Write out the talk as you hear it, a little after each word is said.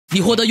你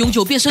获得永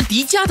久变身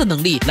迪迦的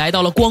能力，来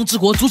到了光之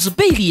国阻止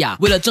贝利亚。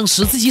为了证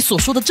实自己所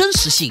说的真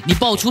实性，你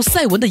爆出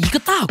赛文的一个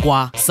大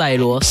瓜，赛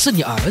罗是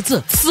你儿子。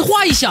此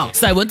话一响，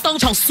赛文当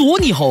场锁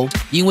你喉。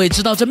因为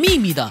知道这秘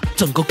密的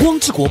整个光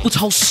之国不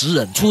超10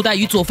人，初代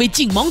与佐菲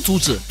紧忙阻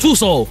止。住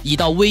手！一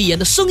道威严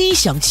的声音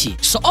响起，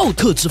是奥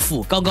特之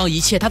父。刚刚一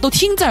切他都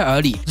听在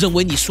耳里，认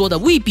为你说的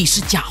未必是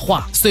假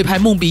话，遂派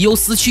梦比优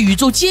斯去宇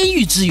宙监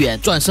狱支援，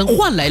转身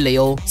换来雷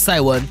欧。赛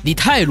文，你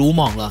太鲁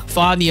莽了，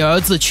发你儿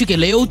子去给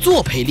雷欧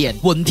做陪练。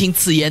闻听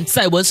此言，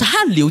赛文是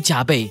汗流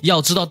浃背。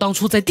要知道当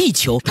初在地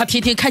球，他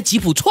天天开吉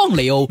普撞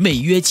雷欧，美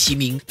曰其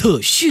名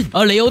特训，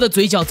而雷欧的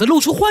嘴角则露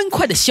出欢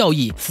快的笑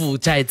意。父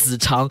债子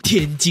偿，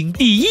天经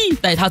地义。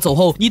待他走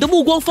后，你的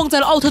目光放在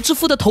了奥特之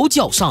父的头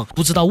角上，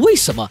不知道为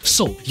什么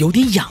手有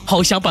点痒，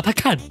好想把它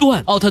砍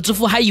断。奥特之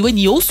父还以为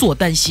你有所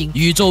担心，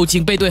宇宙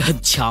警备队很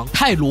强，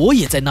泰罗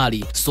也在那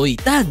里，所以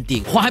淡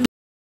定。话还没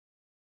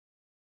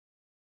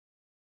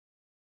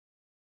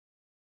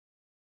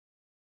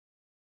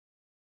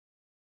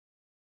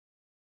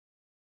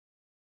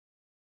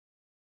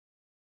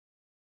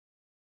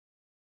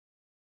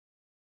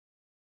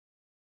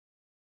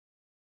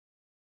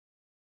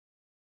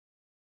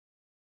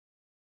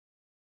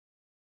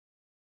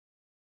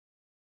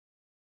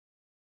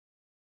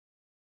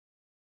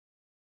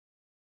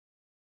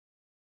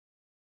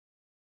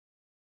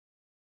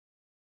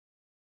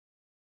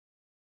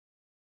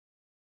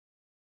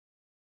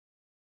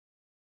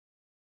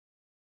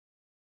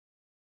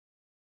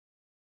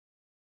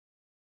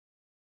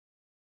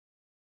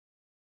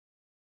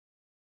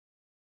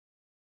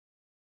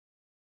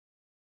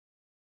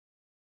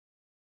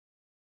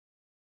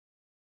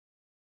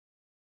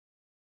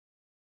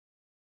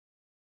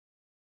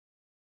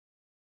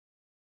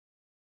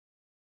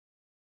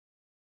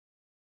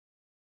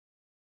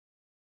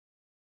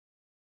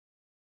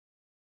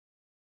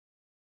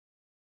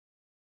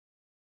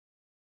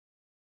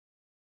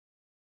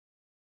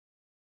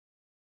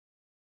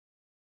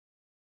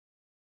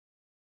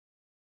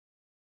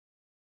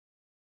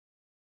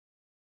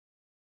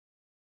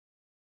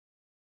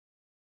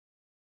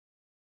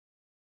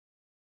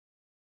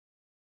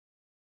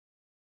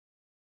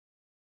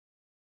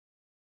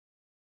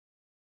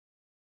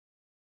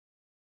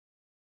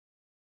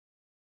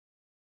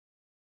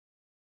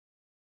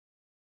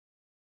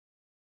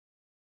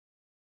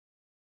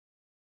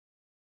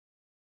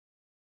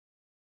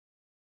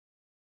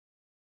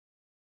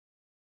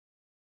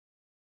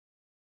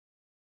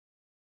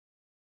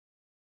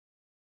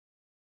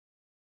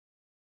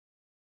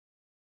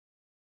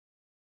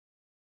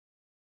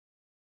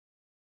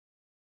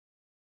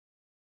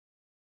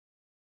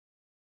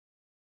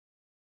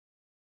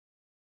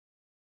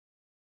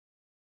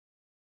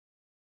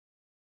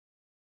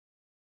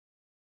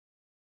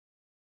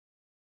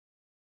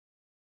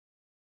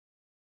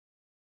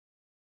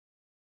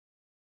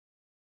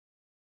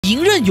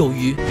游刃有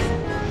余。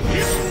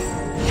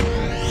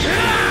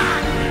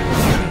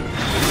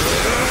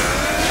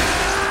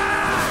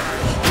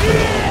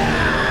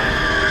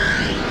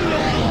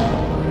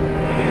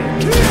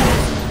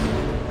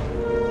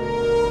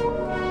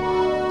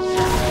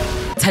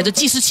踩着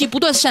计时器不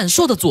断闪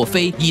烁的佐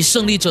菲以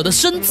胜利者的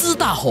身姿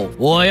大吼：“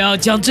我要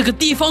将这个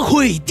地方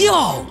毁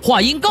掉！”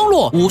话音刚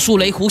落，无数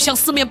雷弧向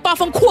四面八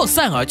方扩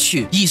散而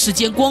去，一时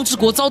间光之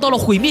国遭到了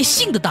毁灭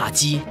性的打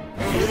击。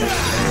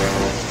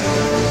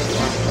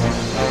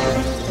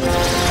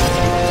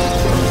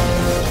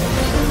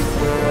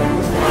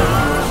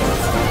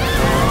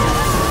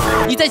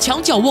你在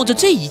墙角望着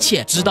这一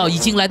切，直到已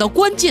经来到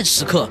关键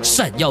时刻，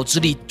闪耀之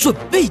力准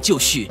备就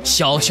绪。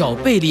小小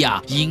贝利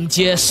亚，迎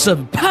接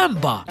审判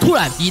吧！突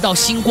然，一道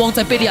星光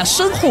在贝利亚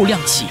身后亮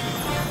起。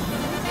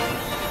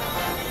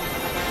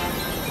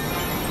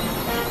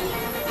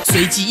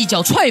随即一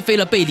脚踹飞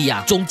了贝利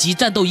亚，终极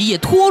战斗仪也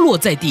脱落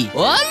在地。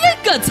我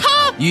勒个擦！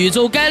宇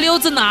宙街溜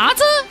子拿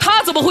着，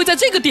他怎么会在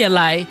这个点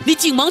来？你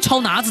紧忙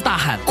朝拿子大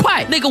喊：“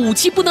快！那个武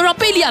器不能让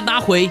贝利亚拿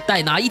回！”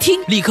戴拿一听，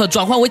立刻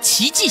转换为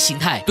奇迹形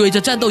态，对着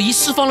战斗仪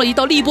释放了一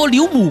道利波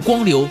流母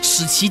光流，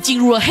使其进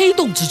入了黑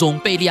洞之中。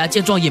贝利亚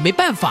见状也没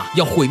办法，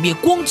要毁灭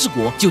光之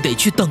国，就得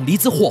去等离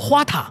子火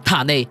花塔。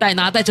塔内，戴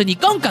拿带着你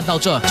刚赶到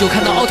这，就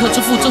看到奥特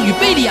之父正与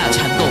贝利亚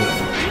缠斗。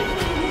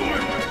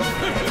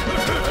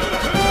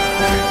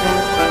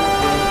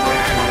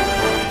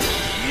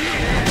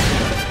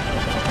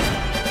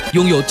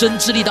拥有真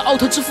之力的奥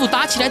特之父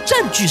打起来占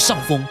据上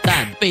风，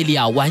但贝利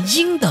亚玩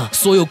阴的，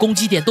所有攻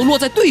击点都落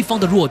在对方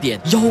的弱点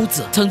腰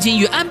子。曾经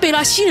与安贝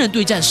拉新人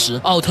对战时，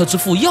奥特之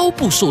父腰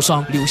部受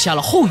伤，留下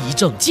了后遗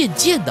症。渐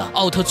渐的，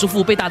奥特之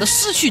父被打得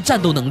失去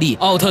战斗能力。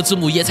奥特之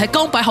母也才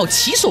刚摆好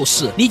起手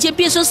式，你见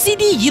变身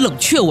CD 已冷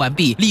却完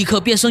毕，立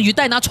刻变身与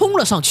戴拿冲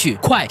了上去。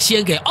快，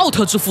先给奥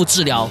特之父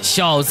治疗，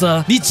小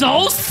子，你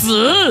找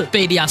死！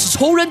贝利亚是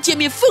仇人见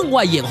面分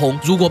外眼红，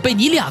如果被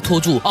你俩拖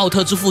住，奥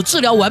特之父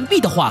治疗完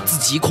毕的话，自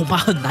己恐怕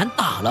很难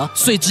打了，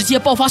遂直接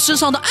爆发身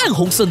上的暗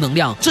红色能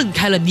量，量震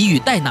开了你与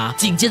戴拿，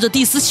紧接着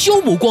第4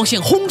休姆光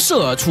线轰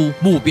射而出，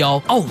目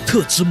标奥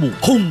特之母。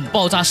轰！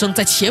爆炸声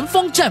在前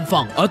方绽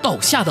放，而倒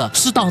下的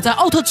是挡在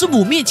奥特之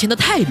母面前的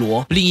泰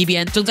罗。另一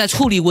边正在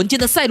处理文件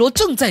的赛罗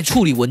正在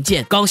处理文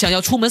件，刚想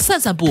要出门散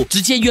散步，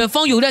只见远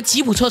方有辆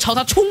吉普车朝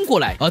他冲过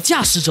来，而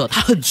驾驶者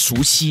他很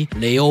熟悉，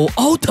雷欧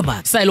奥特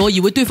曼。赛罗以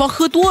为对方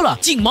喝多了，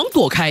紧忙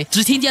躲开，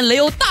只听见雷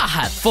欧大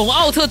喊：“奉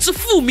奥特之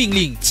父命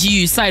令，给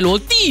予赛罗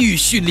地狱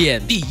训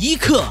练。第1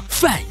课，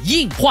反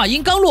应。”话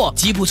音刚落，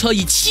吉普车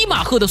以7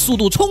马赫的速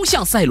度冲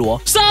向赛罗。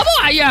什么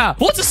玩意儿？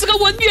我只是个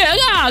文员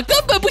啊，根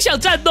本不想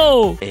战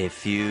斗。A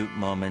few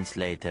moments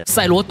later，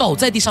 赛罗倒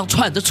在地上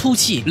喘着粗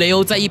气，雷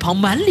欧在一旁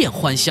满脸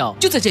欢笑。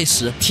就在这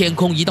时，天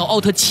空一道奥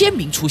特签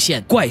名出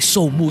现：怪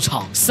兽牧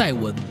场，赛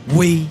文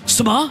威。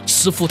什么？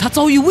师傅他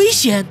遭遇危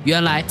险？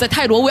原来在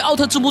泰罗为奥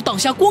特之母挡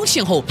下光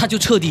线后，他就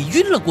彻底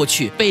晕了过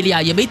去。贝利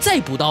亚也没再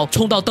补刀，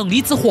冲到等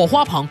离子火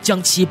花旁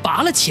将其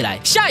拔了起来。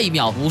下一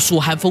秒，无数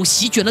寒风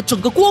席卷了整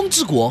个光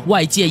之国，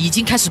外界已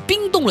经开始冰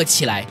冻了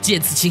起来。见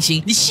此情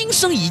形，你心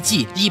生一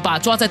计，一把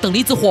抓在等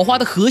离子火花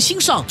的核心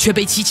上，却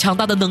被其强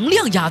大的能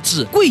量压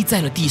制，跪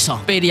在了地上。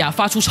贝利亚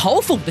发出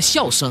嘲讽的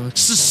笑声：“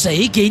是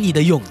谁给你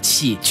的勇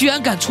气，居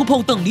然敢触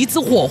碰等离子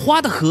火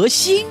花的核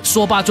心？”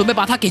说罢，准备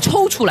把它给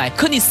抽出来，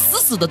可你死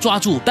死的抓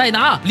住。戴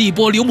拿，利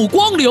波流姆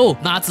光流，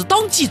拿子当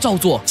即照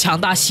做。强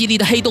大犀利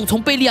的黑洞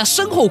从贝利亚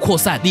身后扩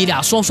散，你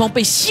俩双双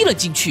被吸了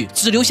进去，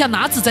只留下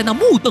拿子在那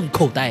目瞪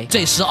口呆。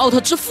这时，奥特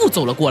之父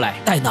走了过来：“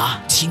戴拿，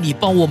请你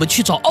帮我们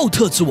去找奥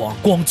特之王，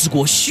光之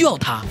国需要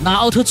他。”那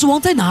奥特之王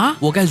在哪？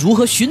我该如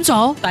何寻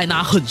找？戴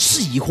拿很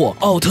是疑惑。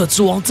奥特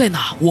之王在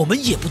哪？我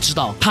们也不知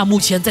道，他目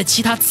前在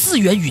其他次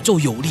元宇宙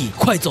游历。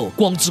快走，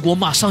光之国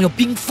马上要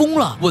冰封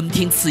了。闻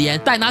听此言，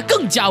戴拿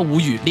更加无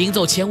语。临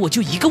走前我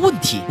就一个问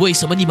题：为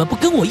什么你们不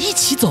跟我一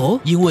起走？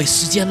因为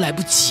时间来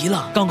不及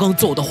了。刚刚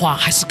走的话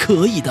还是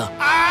可以的。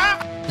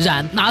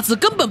然拿子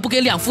根本不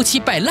给两夫妻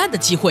摆烂的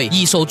机会，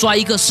一手抓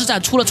一个施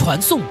展出了传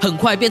送，很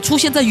快便出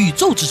现在宇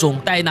宙之中。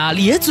戴拿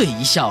咧嘴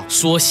一笑，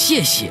说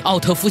谢谢。奥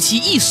特夫妻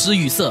一时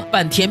语塞，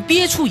半天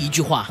憋出一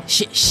句话：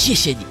谢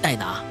谢你，戴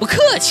拿。不客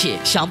气，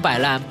想摆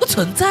烂不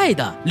存在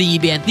的。另一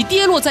边，你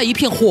跌落在一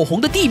片火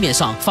红的地面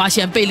上，发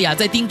现贝利亚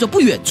在盯着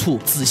不远处，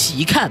仔细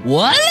一看，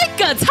我勒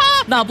个擦，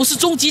那不是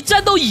终极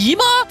战斗仪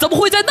吗？怎么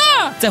会在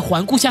那儿？再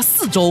环顾下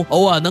四周，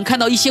偶尔能看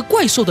到一些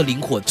怪兽的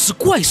灵魂，是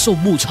怪兽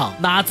牧场。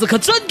拿子可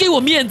真给我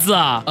面子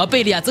啊！而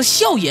贝利亚则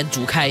笑颜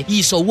逐开，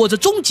一手握着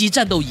终极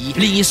战斗仪，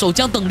另一手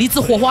将等离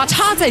子火花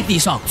插在地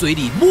上，嘴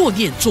里默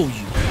念咒语。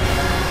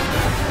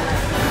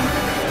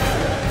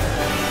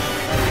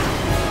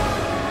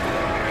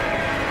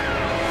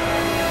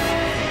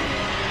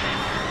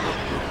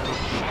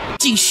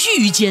仅须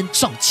臾间，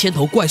上千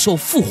头怪兽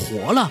复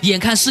活了。眼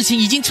看事情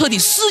已经彻底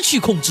失去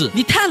控制，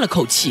你叹了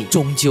口气，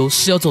终究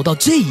是要走到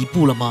这一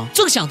步了吗？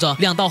正想着，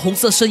两道红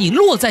色身影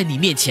落在你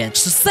面前，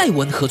是赛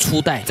文和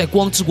初代。在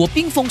光之国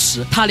冰封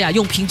时，他俩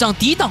用屏障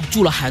抵挡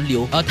住了寒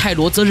流，而泰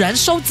罗则燃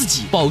烧自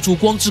己，保住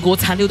光之国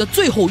残留的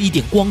最后一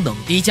点光能。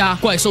迪迦，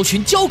怪兽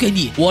群交给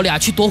你，我俩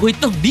去夺回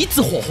等离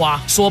子火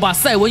花。说罢，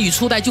赛文与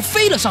初代就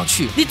飞了上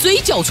去。你嘴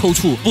角抽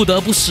搐，不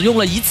得不使用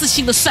了一次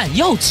性的闪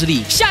耀之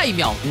力。下一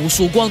秒，无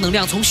数光能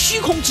量从虚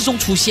空之中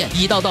出现，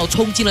一道道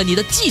冲进了你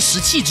的计时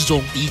器之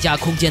中。迪迦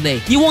空间内，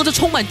你望着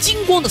充满金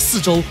光的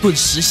四周，顿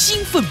时兴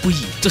奋不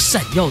已。这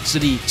闪耀之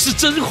力是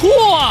真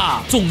货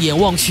啊！众眼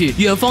望去，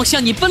远方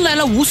向你奔来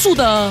了无数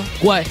的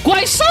怪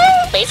兽。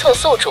没错，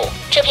宿主，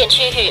这片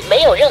区域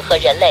没有任何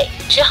人类，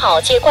只好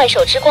借怪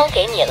兽之光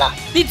给你了。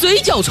你嘴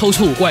角抽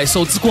搐，怪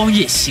兽之光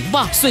也行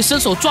吧？遂伸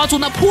手抓住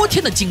那泼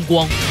天的金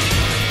光。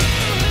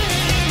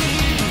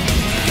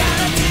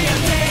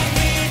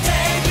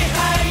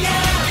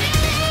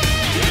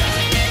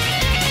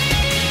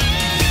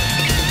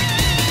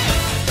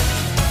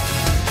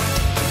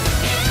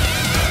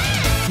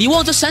你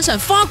望着闪闪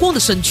发光的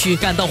身躯，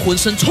感到浑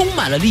身充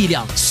满了力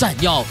量，闪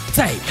耀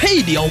再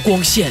配撩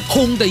光线，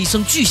轰的一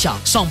声巨响，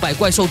上百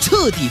怪兽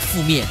彻底覆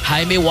灭。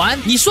还没完，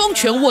你双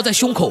拳握在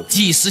胸口，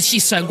计时器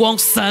闪光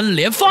3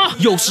连发，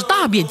又是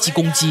大面积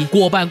攻击，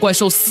过半怪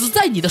兽死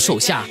在你的手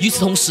下。与此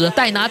同时，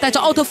戴拿带着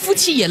奥特夫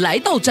妻也来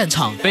到战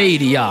场。贝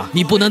利亚，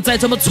你不能再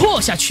这么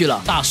错下去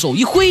了！大手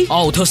一挥，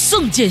奥特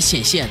圣剑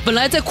显现。本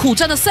来在苦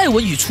战的赛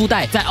文与初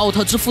代，在奥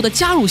特之父的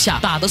加入下，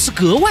打的是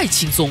格外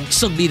轻松，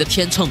胜利的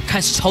天秤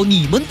开始朝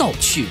你们倒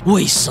去。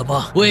为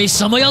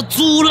什么要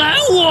阻拦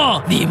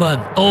我？你们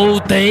都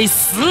得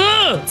死！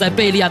在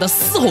贝利亚的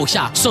嘶吼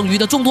下，剩余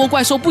的众多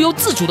怪兽不由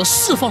自主地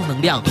释放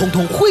能量，统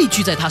统汇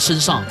聚在他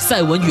身上。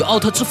赛文与奥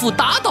特之父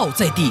打倒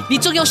在地，你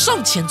正要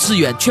上前支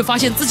援，却发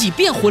现自己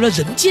变回了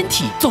人间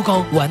体。糟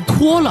糕，玩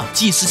脱了！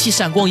计时器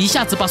闪光一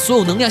下子把所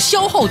有能量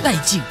消耗殆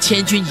尽。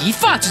千钧一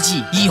发之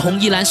际，一红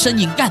一蓝身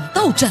影赶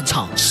到战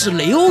场，是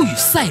雷欧与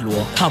赛罗，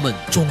他们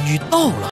终于到了。